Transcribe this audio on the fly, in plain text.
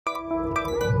In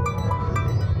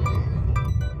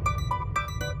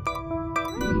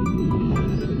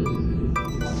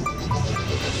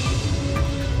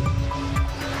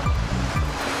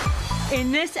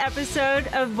this episode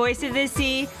of Voice of the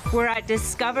Sea, we're at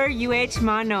Discover UH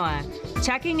Mānoa,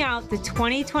 checking out the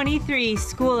 2023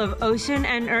 School of Ocean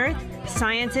and Earth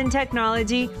Science and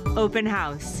Technology Open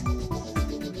House.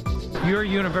 Your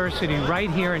university right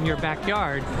here in your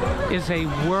backyard is a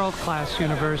world-class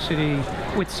university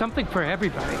with something for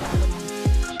everybody.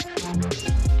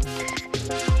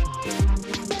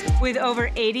 With over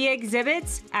 80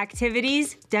 exhibits,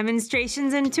 activities,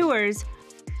 demonstrations, and tours,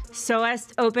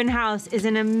 SOEST Open House is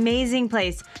an amazing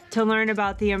place to learn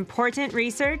about the important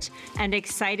research and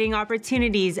exciting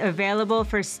opportunities available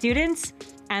for students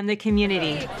and the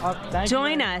community.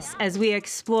 Join us as we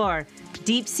explore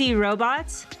deep-sea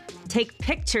robots, take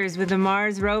pictures with the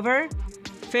Mars rover,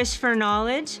 fish for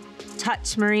knowledge,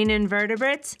 touch marine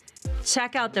invertebrates,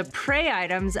 check out the prey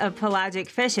items of pelagic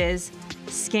fishes,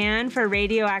 scan for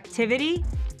radioactivity,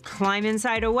 climb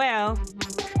inside a whale,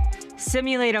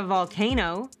 simulate a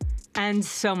volcano, and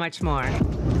so much more.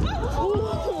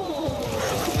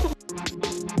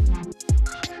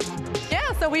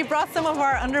 So we brought some of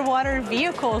our underwater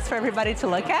vehicles for everybody to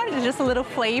look at. It's just a little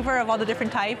flavor of all the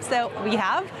different types that we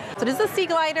have. So this is a sea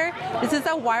glider, this is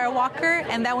a wire walker,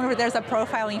 and that one where there's a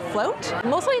profiling float.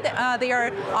 Mostly they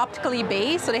are optically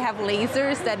based, so they have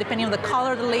lasers that depending on the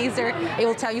color of the laser, it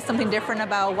will tell you something different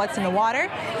about what's in the water.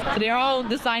 So they're all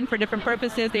designed for different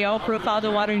purposes. They all profile the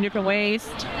water in different ways.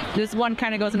 This one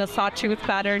kind of goes in a sawtooth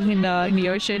pattern in the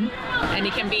ocean, and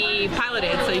it can be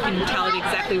piloted, so you can tell it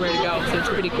exactly where to go, so it's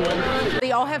pretty cool.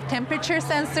 They all have temperature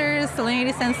sensors,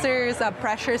 salinity sensors,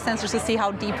 pressure sensors to see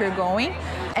how deep you're going.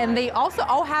 And they also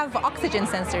all have oxygen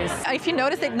sensors. If you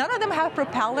notice that none of them have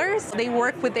propellers, they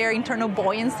work with their internal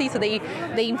buoyancy, so they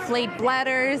inflate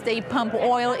bladders, they pump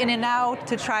oil in and out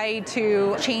to try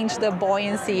to change the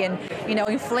buoyancy and, you know,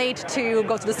 inflate to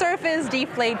go to the surface,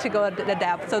 deflate to go to the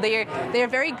depth. So they're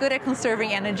very good at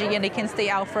conserving energy, and they can stay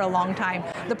out for a long time.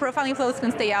 The profiling floats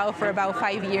can stay out for about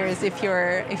 5 years if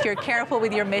you're careful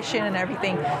with your mission and everything.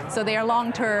 So they are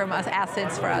long-term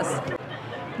assets for us.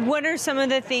 What are some of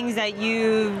the things that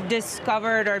you've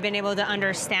discovered or been able to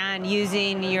understand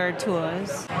using your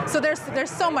tools? So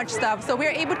there's so much stuff. So we're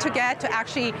able to get to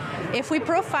actually, if we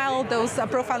profile those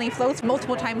profiling floats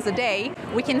multiple times a day,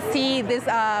 we can see this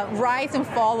rise and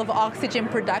fall of oxygen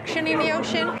production in the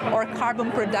ocean or carbon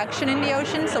production in the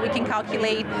ocean. So we can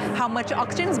calculate how much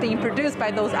oxygen is being produced by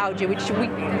those algae, which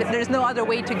there's no other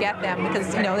way to get them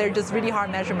because, you know, they're just really hard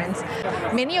measurements.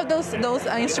 Many of those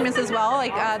instruments as well,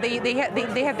 like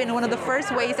they have been one of the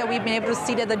first ways that we've been able to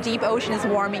see that the deep ocean is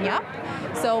warming up.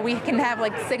 So we can have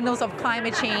like signals of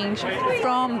climate change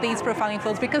from these profiling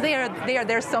floats because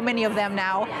there's so many of them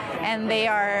now, and they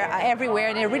are everywhere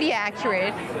and they're really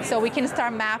accurate. So we can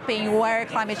start mapping where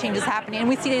climate change is happening, and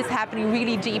we see this happening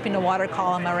really deep in the water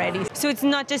column already. So it's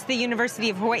not just the University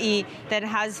of Hawaii that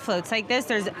has floats like this,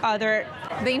 there's other...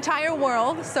 The entire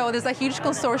world, so there's a huge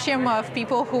consortium of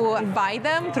people who buy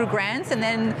them through grants and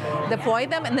then deploy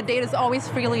them, and the data is always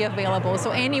freely available,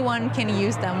 so anyone can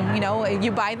use them. You know,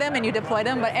 you buy them and you deploy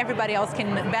them, but everybody else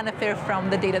can benefit from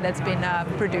the data that's been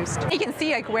produced. You can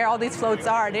see like where all these floats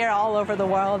are. They're all over the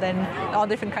world and all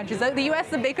different countries. The US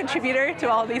is a big contributor to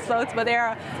all these floats, but there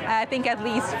are, I think, at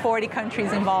least 40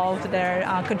 countries involved that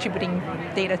are contributing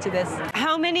data to this.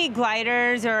 How many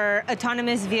gliders or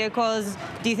autonomous vehicles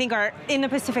do you think are in the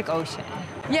Pacific Ocean?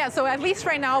 Yeah, so at least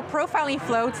right now, profiling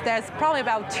floats, there's probably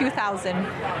about 2,000.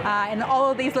 And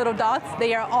all of these little dots,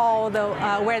 they are all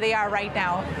where they are right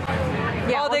now.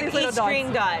 Yeah, all the each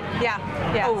green dot. Yeah.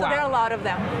 Oh, so wow. there are a lot of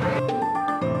them.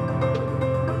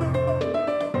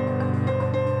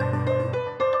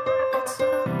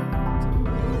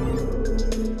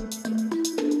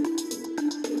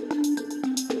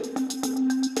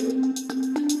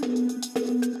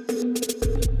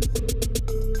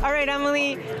 All right,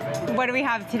 Emily, what do we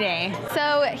have today?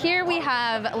 So here we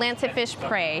have lancetfish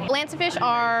prey. Lancetfish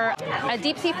are a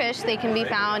deep sea fish. They can be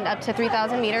found up to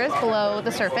 3,000 meters below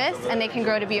the surface, and they can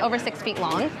grow to be over 6 feet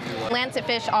long.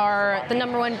 Lancetfish are the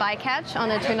 #1 bycatch on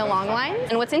the tuna longline.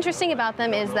 And what's interesting about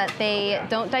them is that they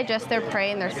don't digest their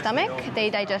prey in their stomach. They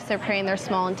digest their prey in their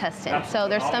small intestine. So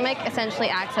their stomach essentially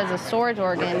acts as a storage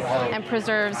organ and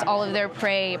preserves all of their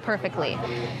prey perfectly.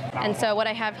 And so what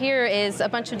I have here is a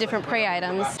bunch of different prey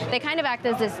items. They kind of act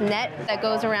as this net net that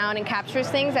goes around and captures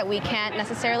things that we can't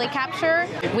necessarily capture.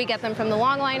 We get them from the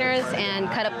longliners and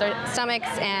cut up their stomachs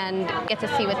and get to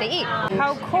see what they eat.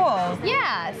 How cool.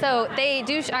 Yeah, so they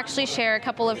do actually share a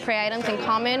couple of prey items in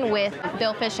common with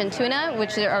billfish and tuna,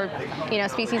 which are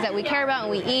species that we care about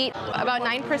and we eat. About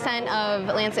 9% of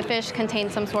lancetfish contain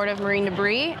some sort of marine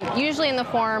debris, usually in the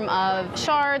form of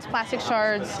shards, plastic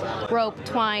shards, rope,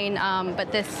 twine,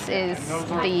 but this is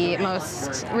the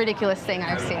most ridiculous thing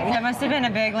I've seen. That must have been a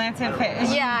big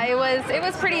lancetfish. Yeah, it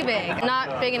was pretty big.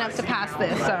 Not big enough to pass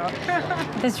this, so.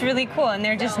 That's really cool, and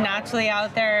they're just naturally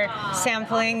out there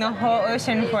sampling the whole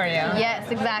ocean for you.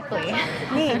 Yes, exactly.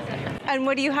 Neat. And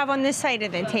what do you have on this side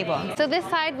of the table? So this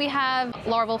side we have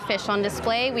larval fish on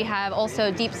display. We have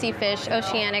also deep sea fish,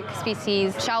 oceanic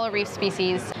species, shallow reef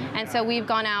species. And so we've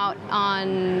gone out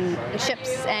on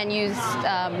ships and used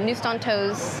noosed on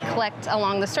tows, collect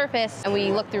along the surface, and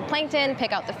we look through plankton,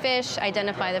 pick out the fish,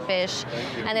 identify the fish,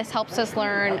 and this helps us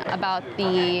learn about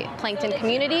the plankton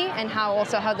community and how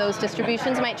those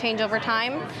distributions might change over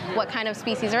time, what kind of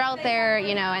species are out there,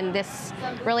 and this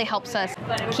really helps us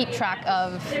keep track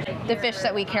of the fish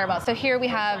that we care about. So here we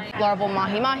have larval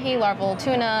mahi-mahi, larval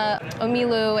tuna,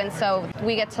 omilu, and so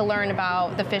we get to learn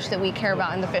about the fish that we care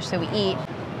about and the fish that we eat,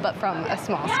 but from a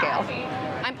small scale.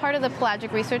 I'm part of the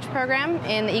pelagic research program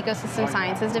in the Ecosystem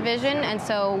Sciences Division, and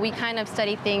so we kind of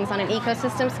study things on an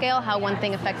ecosystem scale, how one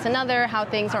thing affects another, how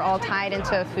things are all tied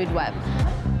into a food web.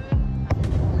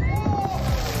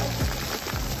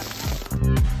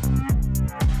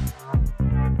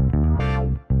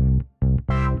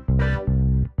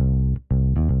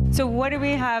 So what do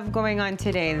we have going on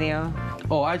today, Leo?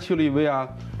 Oh, actually, we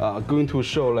are going to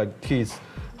show kids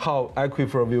how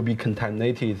aquifer will be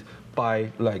contaminated by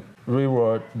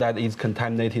river that is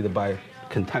contaminated by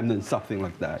contaminant, something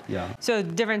like that. Yeah. So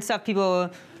different stuff people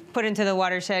put into the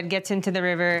watershed gets into the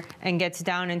river and gets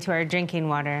down into our drinking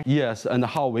water. Yes, and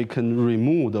how we can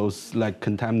remove those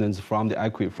contaminants from the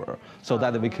aquifer so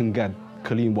that we can get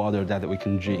clean water that we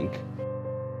can drink.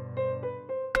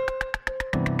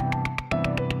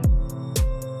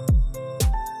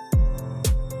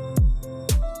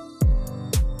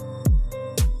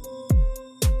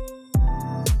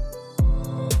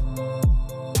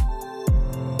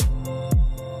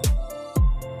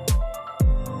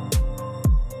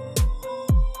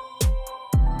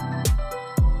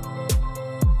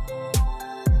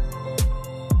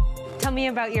 Tell me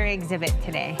about your exhibit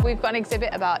today. We've got an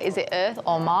exhibit about is it Earth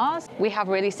or Mars? We have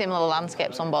really similar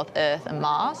landscapes on both Earth and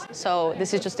Mars. So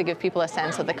this is just to give people a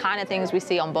sense of the kind of things we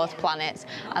see on both planets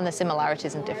and the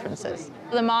similarities and differences.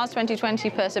 The Mars 2020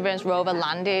 Perseverance rover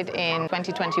landed in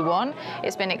 2021.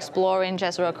 It's been exploring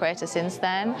Jezero Crater since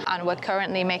then, and we're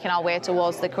currently making our way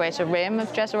towards the crater rim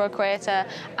of Jezero Crater,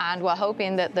 and we're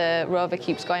hoping that the rover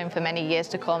keeps going for many years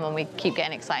to come and we keep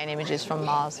getting exciting images from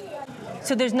Mars.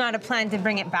 So there's not a plan to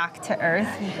bring it back to Earth?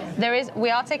 There is.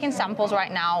 We are taking samples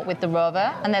right now with the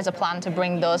rover, and there's a plan to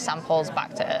bring those samples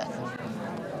back to Earth.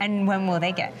 And when will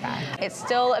they get back? It's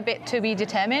still a bit to be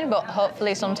determined, but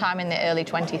hopefully sometime in the early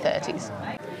 2030s.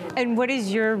 And what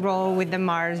is your role with the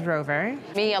Mars rover?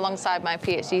 Me, alongside my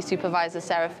PhD supervisor,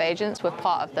 Sarah Fagents, we're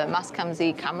part of the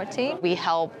Mastcam-Z camera team. We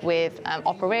help with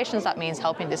operations. That means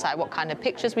helping decide what kind of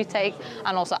pictures we take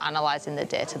and also analysing the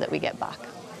data that we get back.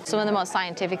 Some of the most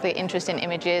scientifically interesting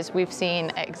images, we've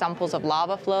seen examples of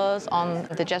lava flows on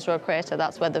the Jezero Crater.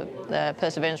 That's where the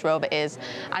Perseverance rover is.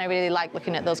 And I really like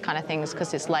looking at those kind of things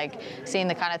because it's like seeing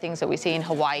the kind of things that we see in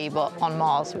Hawaii but on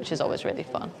Mars, which is always really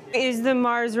fun. Is the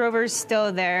Mars rover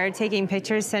still there, taking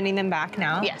pictures, sending them back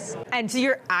now? Yes. And so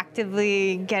you're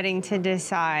actively getting to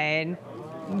decide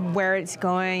where it's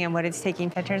going and what it's taking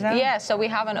pictures of? Yeah, so we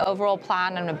have an overall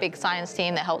plan and a big science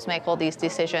team that helps make all these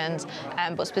decisions.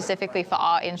 But specifically for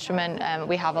our instrument,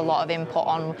 we have a lot of input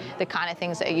on the kind of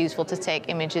things that are useful to take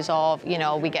images of.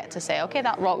 We get to say, okay,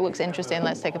 that rock looks interesting,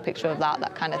 let's take a picture of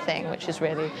that kind of thing, which is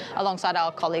really, alongside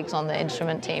our colleagues on the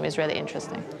instrument team, is really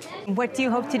interesting. What do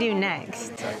you hope to do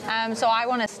next? So I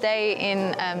want to stay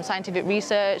in scientific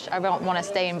research. I want to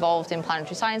stay involved in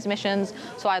planetary science missions.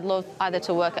 So I'd love either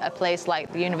to work at a place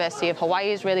like the University of Hawaii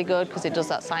is really good because it does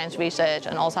that science research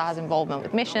and also has involvement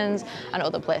with missions and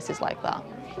other places like that.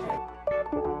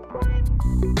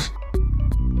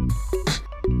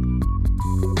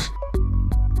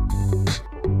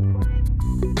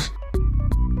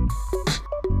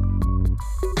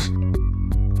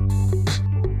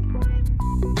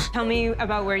 Tell me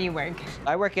about where you work.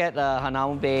 I work at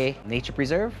Hanauma Bay Nature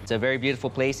Preserve. It's a very beautiful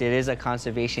place. It is a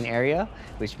conservation area,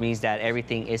 which means that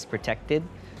everything is protected.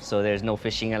 So there's no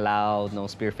fishing allowed, no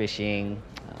spearfishing.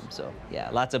 So yeah,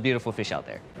 lots of beautiful fish out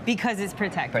there. Because it's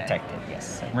protected? Protected,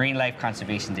 yes. Marine Life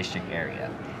Conservation District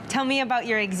area. Tell me about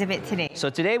your exhibit today. So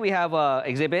today we have an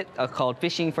exhibit called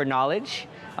Fishing for Knowledge,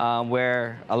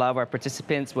 where a lot of our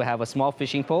participants will have a small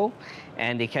fishing pole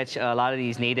and they catch a lot of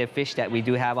these native fish that we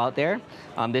do have out there.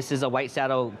 This is a white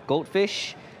saddle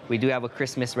goatfish. We do have a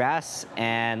Christmas wrasse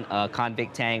and a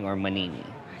convict tang or manini.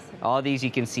 All these you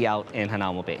can see out in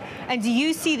Hanauma Bay. And do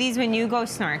you see these when you go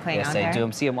snorkeling out there? Yes, I do.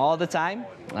 See them all the time.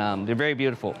 They're very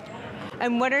beautiful.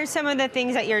 And what are some of the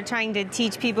things that you're trying to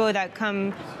teach people that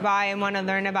come by and want to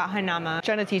learn about Hanauma?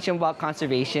 Trying to teach them about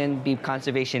conservation, be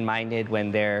conservation-minded when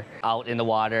they're out in the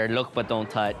water. Look but don't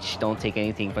touch, don't take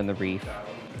anything from the reef.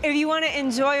 If you want to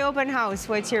enjoy open house,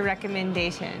 what's your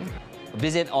recommendation?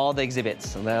 Visit all the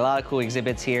exhibits. There are a lot of cool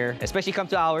exhibits here, especially come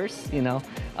to ours, you know.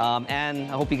 And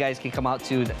I hope you guys can come out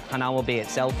to Hanauma Bay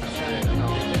itself.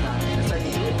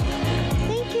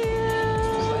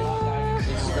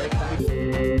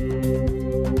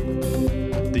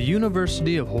 The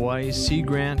University of Hawaii's Sea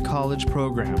Grant College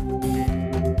program,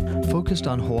 focused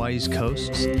on Hawaii's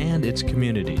coasts and its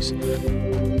communities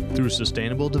through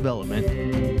sustainable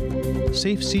development,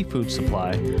 safe seafood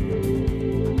supply,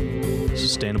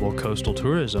 sustainable coastal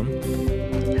tourism,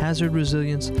 hazard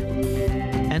resilience,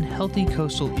 and healthy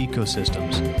coastal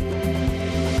ecosystems.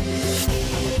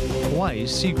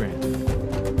 Hawaii's Sea Grant.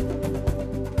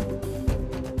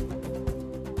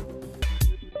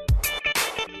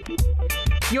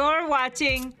 You're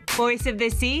watching Voice of the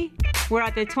Sea. We're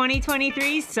at the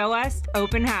 2023 SOEST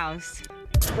Open House.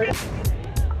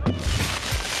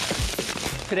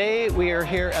 Today we are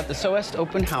here at the SOEST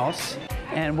Open House,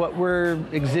 and what we're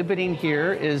exhibiting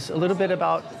here is a little bit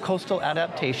about coastal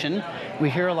adaptation. We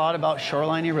hear a lot about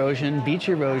shoreline erosion, beach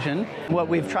erosion. What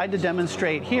we've tried to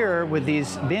demonstrate here with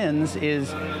these bins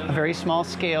is a very small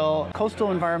scale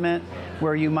coastal environment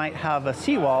where you might have a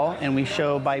seawall, and we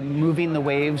show by moving the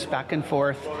waves back and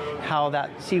forth how that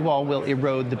seawall will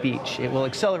erode the beach. It will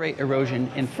accelerate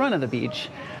erosion in front of the beach.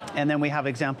 And then we have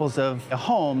examples of a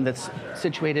home that's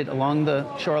situated along the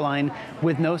shoreline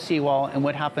with no seawall, and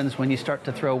what happens when you start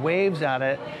to throw waves at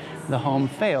it, the home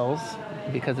fails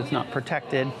because it's not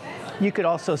protected. You could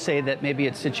also say that maybe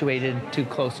it's situated too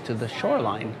close to the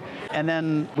shoreline. And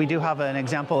then we do have an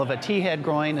example of a T-head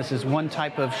groin. This is one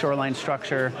type of shoreline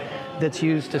structure that's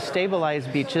used to stabilize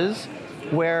beaches,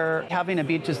 where having a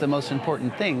beach is the most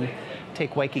important thing.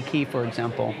 Take Waikiki, for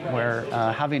example, where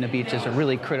having a beach is a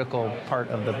really critical part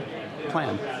of the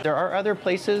plan. There are other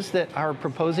places that are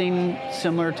proposing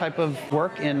similar type of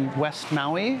work in West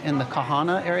Maui, in the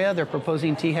Kahana area. They're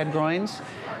proposing T-head groins,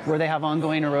 where they have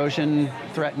ongoing erosion,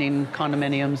 threatening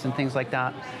condominiums and things like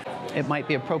that. It might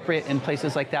be appropriate in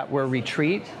places like that where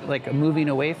retreat, like moving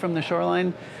away from the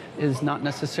shoreline, is not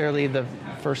necessarily the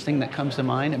first thing that comes to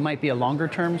mind. It might be a longer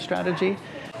term strategy.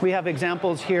 We have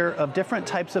examples here of different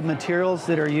types of materials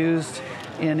that are used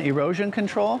in erosion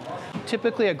control.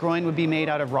 Typically a groin would be made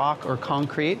out of rock or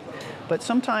concrete, but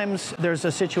sometimes there's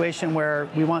a situation where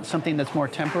we want something that's more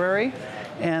temporary,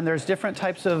 and there's different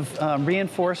types of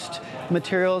reinforced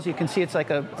materials. You can see it's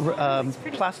like a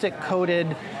plastic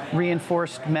coated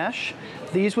reinforced mesh.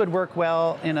 These would work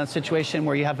well in a situation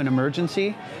where you have an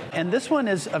emergency. And this one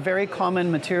is a very common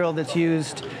material that's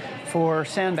used for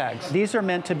sandbags. These are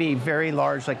meant to be very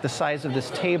large, like the size of this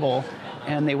table,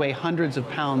 and they weigh hundreds of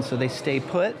pounds, so they stay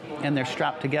put and they're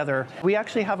strapped together. We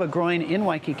actually have a groin in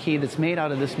Waikiki that's made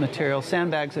out of this material,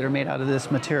 sandbags that are made out of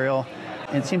this material.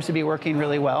 It seems to be working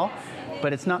really well,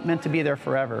 but it's not meant to be there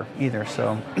forever either.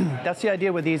 So that's the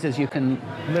idea with these, is you can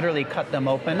literally cut them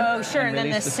open. Oh, sure, and then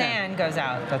the sand goes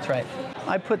out. That's right.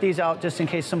 I put these out just in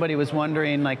case somebody was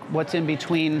wondering, like, what's in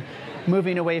between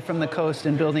moving away from the coast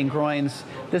and building groins.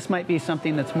 This might be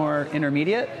something that's more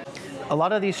intermediate. A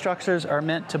lot of these structures are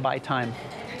meant to buy time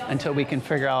until we can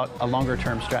figure out a longer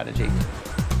term strategy.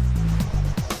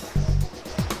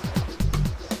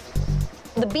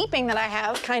 The beeping that I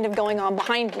have kind of going on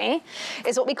behind me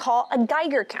is what we call a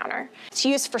Geiger counter. It's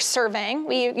used for surveying.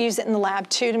 We use it in the lab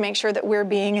too to make sure that we're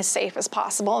being as safe as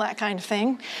possible, that kind of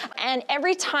thing. And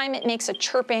every time it makes a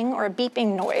chirping or a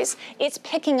beeping noise, it's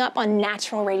picking up on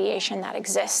natural radiation that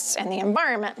exists in the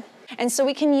environment. And so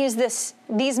we can use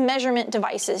these measurement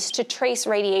devices to trace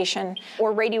radiation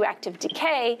or radioactive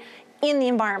decay in the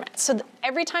environment. So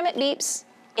every time it beeps,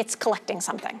 it's collecting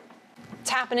something. It's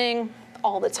happening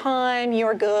all the time.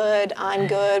 You're good, I'm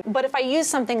good. But if I use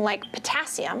something like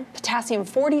potassium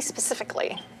 40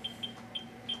 specifically.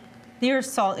 Your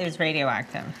salt is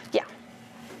radioactive. Yeah.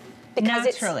 Because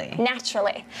naturally. It's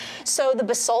naturally. So the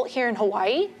basalt here in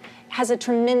Hawaii has a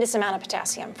tremendous amount of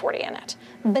potassium-40 in it.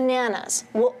 Bananas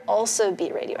will also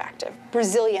be radioactive.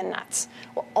 Brazilian nuts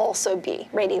will also be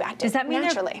radioactive. Does that mean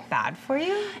naturally. they're bad for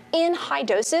you? In high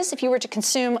doses, if you were to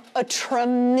consume a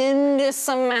tremendous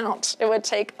amount, it would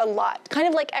take a lot. Kind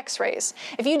of like x-rays.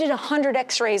 If you did 100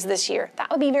 x-rays this year, that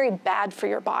would be very bad for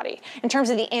your body in terms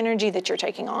of the energy that you're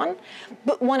taking on.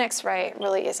 But one x-ray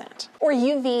really isn't. Or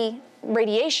UV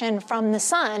radiation from the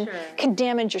sun could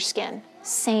damage your skin.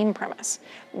 Same premise.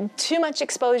 Too much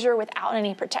exposure without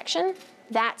any protection,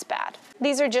 that's bad.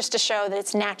 These are just to show that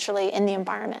it's naturally in the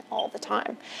environment all the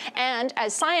time. And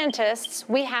as scientists,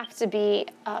 we have to be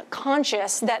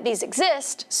conscious that these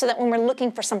exist so that when we're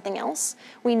looking for something else,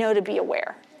 we know to be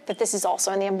aware that this is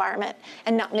also in the environment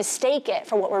and not mistake it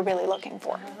for what we're really looking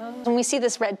for. When we see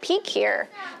this red peak here,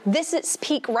 this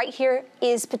peak right here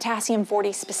is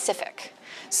potassium-40 specific.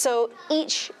 So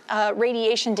each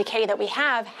radiation decay that we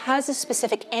have has a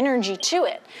specific energy to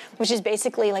it, which is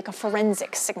basically like a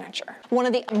forensic signature. One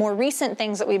of the more recent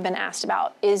things that we've been asked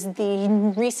about is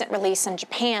the recent release in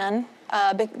Japan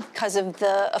because of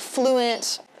the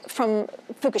effluent from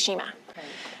Fukushima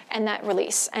and that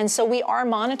release. And so we are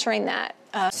monitoring that.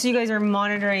 So you guys are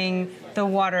monitoring the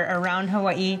water around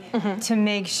Hawaii to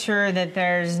make sure that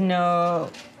there's no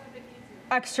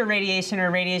extra radiation or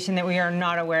radiation that we are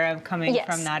not aware of coming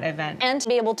from that event. And to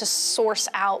be able to source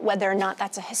out whether or not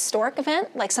that's a historic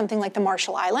event, like something like the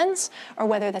Marshall Islands, or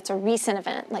whether that's a recent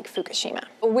event like Fukushima.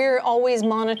 We're always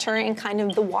monitoring kind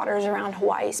of the waters around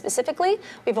Hawaii specifically.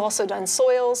 We've also done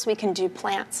soils. We can do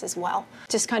plants as well.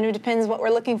 Just kind of depends what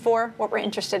we're looking for, what we're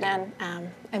interested in,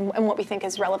 and what we think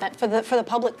is relevant for the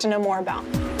public to know more about.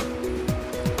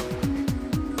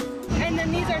 And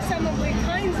then these are some of the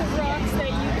kinds of rocks that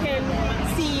you can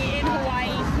see in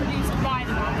Hawaii produced by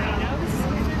the volcanoes.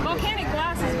 Volcanic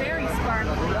glass is very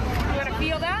sparkly. You want to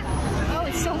feel that? Oh,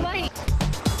 it's so light.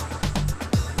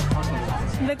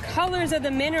 The colors of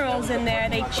the minerals in there,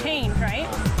 they change, right?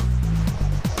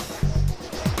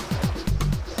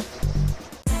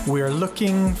 We are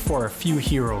looking for a few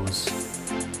heroes,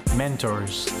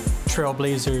 mentors,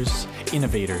 trailblazers,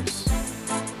 innovators,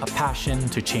 a passion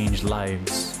to change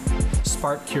lives.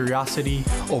 Spark curiosity,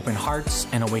 open hearts,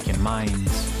 and awaken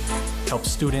minds. Help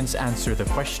students answer the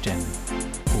question,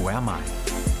 who am I?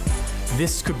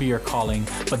 This could be your calling,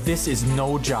 but this is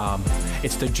no job.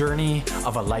 It's the journey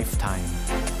of a lifetime.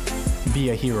 Be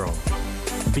a hero.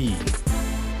 Be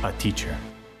a teacher.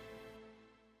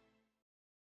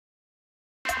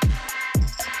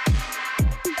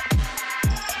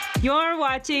 You're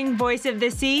watching Voice of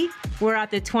the Sea. We're at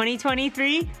the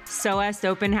 2023 SOEST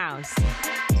Open House.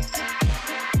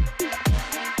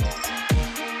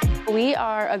 We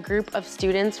are a group of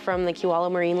students from the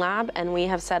Kewalo Marine Lab, and we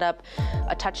have set up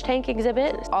a touch tank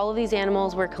exhibit. All of these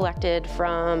animals were collected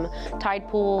from tide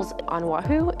pools on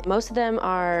Oahu. Most of them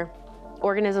are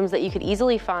organisms that you could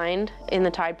easily find in the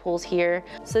tide pools here.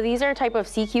 So these are a type of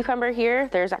sea cucumber here.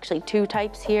 There's actually 2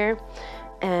 types here.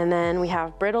 And then we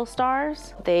have brittle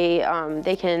stars. They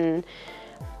can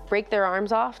break their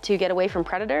arms off to get away from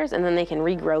predators, and then they can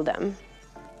regrow them.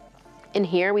 In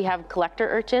here we have collector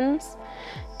urchins,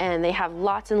 and they have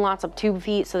lots and lots of tube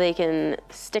feet so they can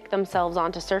stick themselves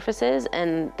onto surfaces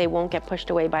and they won't get pushed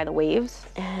away by the waves.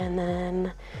 And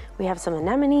then we have some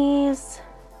anemones.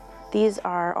 These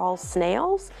are all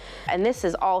snails, and this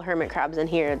is all hermit crabs in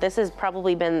here. This has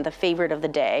probably been the favorite of the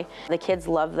day. The kids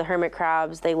love the hermit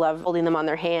crabs. They love holding them on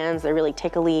their hands. They're really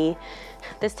tickly.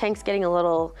 This tank's getting a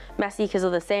little messy because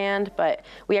of the sand, but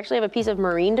we actually have a piece of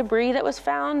marine debris that was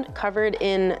found covered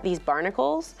in these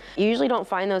barnacles. You usually don't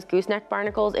find those gooseneck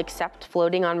barnacles except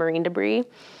floating on marine debris.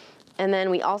 And then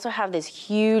we also have this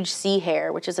huge sea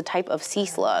hare, which is a type of sea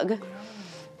slug.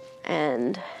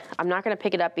 And I'm not gonna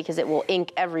pick it up because it will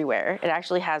ink everywhere. It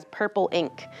actually has purple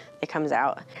ink that comes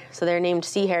out. So they're named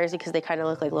sea hares because they kind of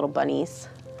look like little bunnies.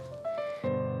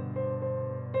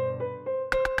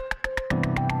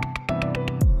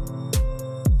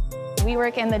 We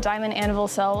work in the Diamond Anvil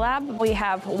Cell Lab. We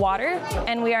have water,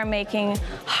 and we are making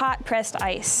hot pressed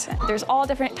ice. There's all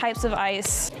different types of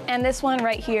ice, and this one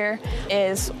right here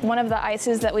is one of the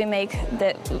ices that we make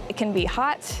that can be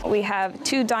hot. We have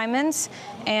 2 diamonds,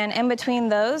 and in between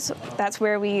those, that's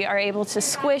where we are able to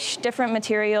squish different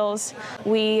materials.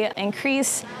 We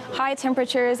increase high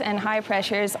temperatures and high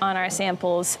pressures on our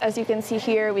samples. As you can see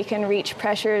here, we can reach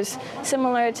pressures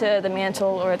similar to the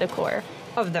mantle or the core.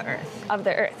 Of the Earth? Of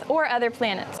the Earth, or other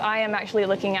planets. I am actually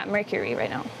looking at Mercury right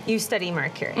now. You study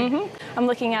Mercury? I'm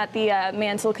looking at the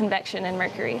mantle convection in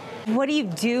Mercury. What do you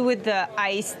do with the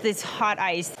ice, this hot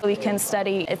ice? We can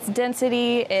study its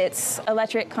density, its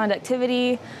electric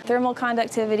conductivity, thermal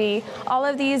conductivity. All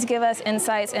of these give us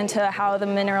insights into how the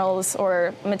minerals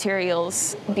or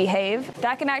materials behave.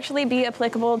 That can actually be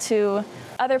applicable to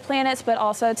other planets, but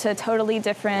also to totally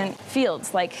different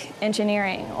fields like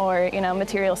engineering or,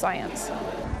 material science.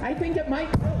 I think it might.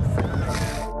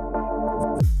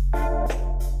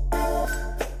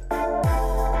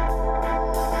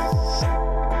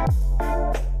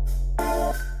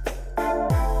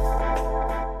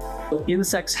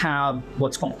 Insects have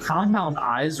what's called compound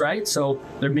eyes, right? So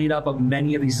they're made up of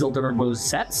many of these little different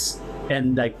rosettes,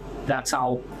 and that's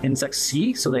how insects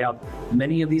see. So they have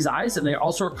many of these eyes, and they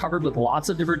also are covered with lots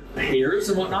of different hairs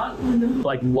and whatnot.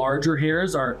 Like larger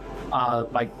hairs are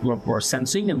more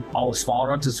sensing, and all the smaller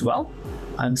ones as well.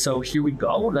 And so here we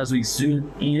go. And as we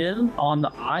zoom in on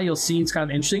the eye, you'll see it's kind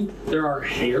of interesting. There are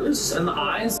hairs in the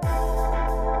eyes.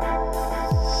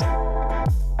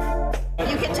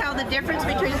 You can tell the difference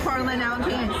between coralline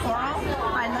algae and coral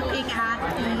by looking at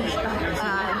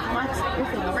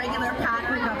the regular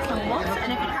pattern of holes.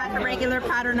 And if it has a regular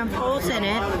pattern of holes in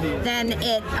it, then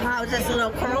it houses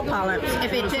little coral polyps.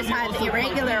 If it just has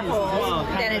irregular holes,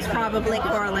 then it's probably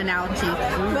coralline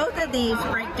algae. Both of these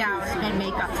break down and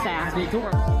make up sand.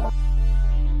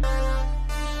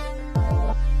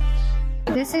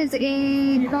 This is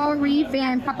a coral reef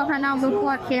in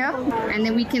Papahānaumokuākea here, and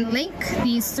then we can link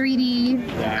these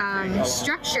 3D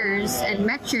structures and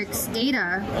metrics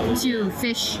data to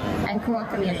fish and coral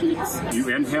communities. You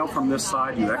inhale from this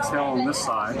side, you exhale on this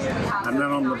side, and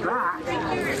then on the back,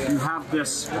 you have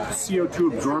this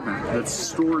CO2 absorbent that's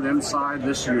stored inside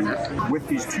this unit. With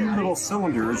these two little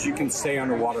cylinders, you can stay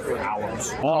underwater for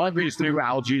hours. All of these new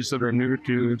algae that are new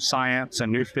to science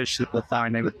and new fish that we're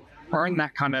finding are in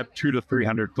that kind of 200 to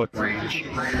 300 foot range.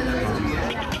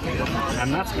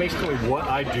 And that's basically what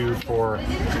I do for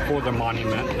the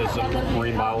monument as a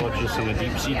marine biologist and a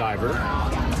deep sea diver.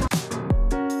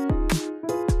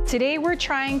 Today we're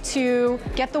trying to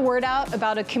get the word out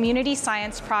about a community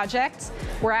science project.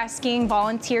 We're asking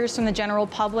volunteers from the general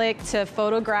public to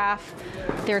photograph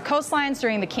their coastlines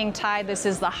during the king tide. This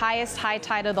is the highest high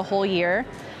tide of the whole year.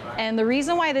 And the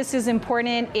reason why this is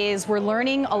important is we're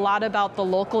learning a lot about the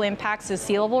local impacts of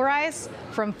sea level rise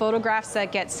from photographs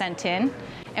that get sent in.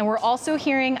 And we're also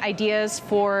hearing ideas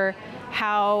for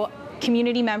how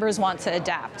community members want to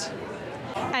adapt.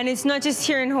 And it's not just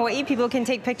here in Hawaii, people can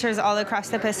take pictures all across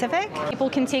the Pacific? People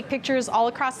can take pictures all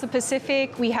across the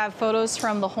Pacific. We have photos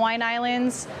from the Hawaiian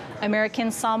Islands, American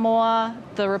Samoa,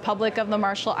 the Republic of the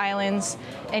Marshall Islands,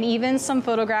 and even some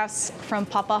photographs from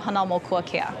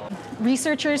Papahānaumokuākea.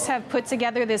 Researchers have put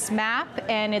together this map,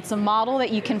 and it's a model that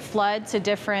you can flood to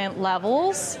different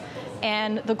levels.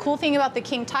 And the cool thing about the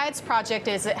King Tides project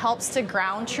is it helps to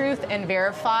ground truth and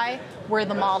verify where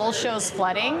the model shows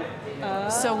flooding.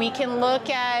 So we can look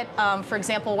at, for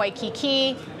example,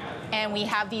 Waikiki, and we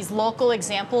have these local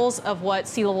examples of what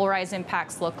sea level rise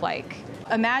impacts look like.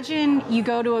 Imagine you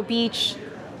go to a beach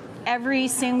every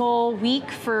single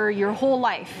week for your whole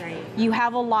life. You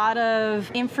have a lot of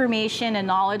information and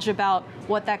knowledge about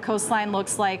what that coastline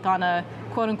looks like on a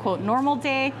quote-unquote normal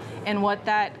day and what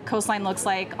that coastline looks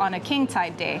like on a king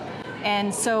tide day.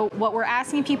 And so what we're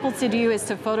asking people to do is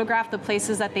to photograph the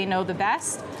places that they know the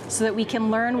best so that we can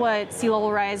learn what sea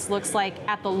level rise looks like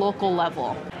at the local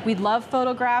level. We'd love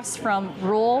photographs from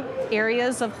rural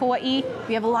areas of Hawaii.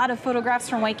 We have a lot of photographs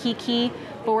from Waikiki,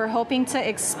 but we're hoping to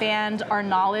expand our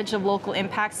knowledge of local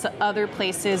impacts to other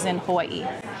places in Hawaii.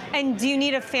 And do you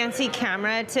need a fancy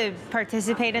camera to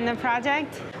participate in the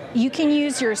project? You can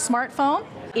use your smartphone.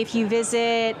 If you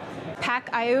visit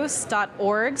pacius.org/KT,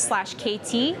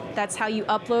 that's how you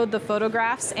upload the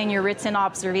photographs and your written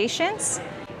observations.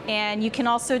 And you can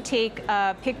also take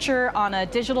a picture on a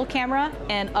digital camera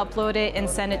and upload it and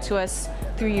send it to us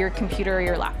through your computer or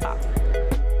your laptop.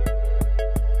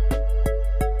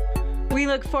 We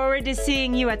look forward to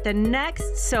seeing you at the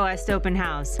next SOEST Open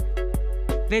House.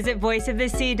 Visit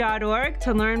voiceofthesea.org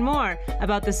to learn more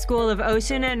about the School of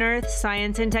Ocean and Earth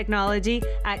Science and Technology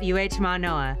at UH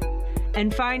Mānoa.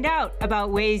 And find out about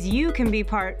ways you can be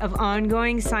part of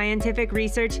ongoing scientific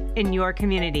research in your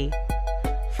community.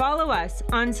 Follow us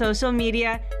on social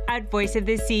media at Voice of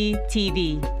the Sea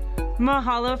TV.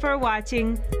 Mahalo for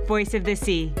watching Voice of the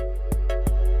Sea.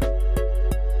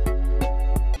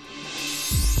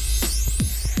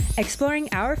 Exploring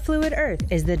Our Fluid Earth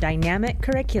is the dynamic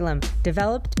curriculum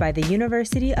developed by the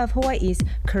University of Hawaii's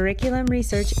Curriculum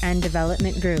Research and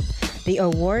Development Group The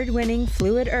award-winning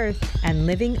Fluid Earth and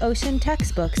Living Ocean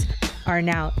textbooks are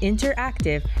now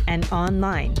interactive and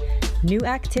online. New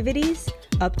activities,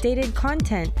 updated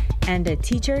content, and a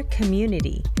teacher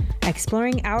community.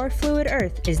 Exploring Our Fluid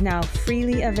Earth is now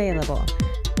freely available.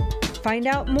 Find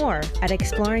out more at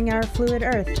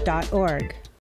exploringourfluidearth.org.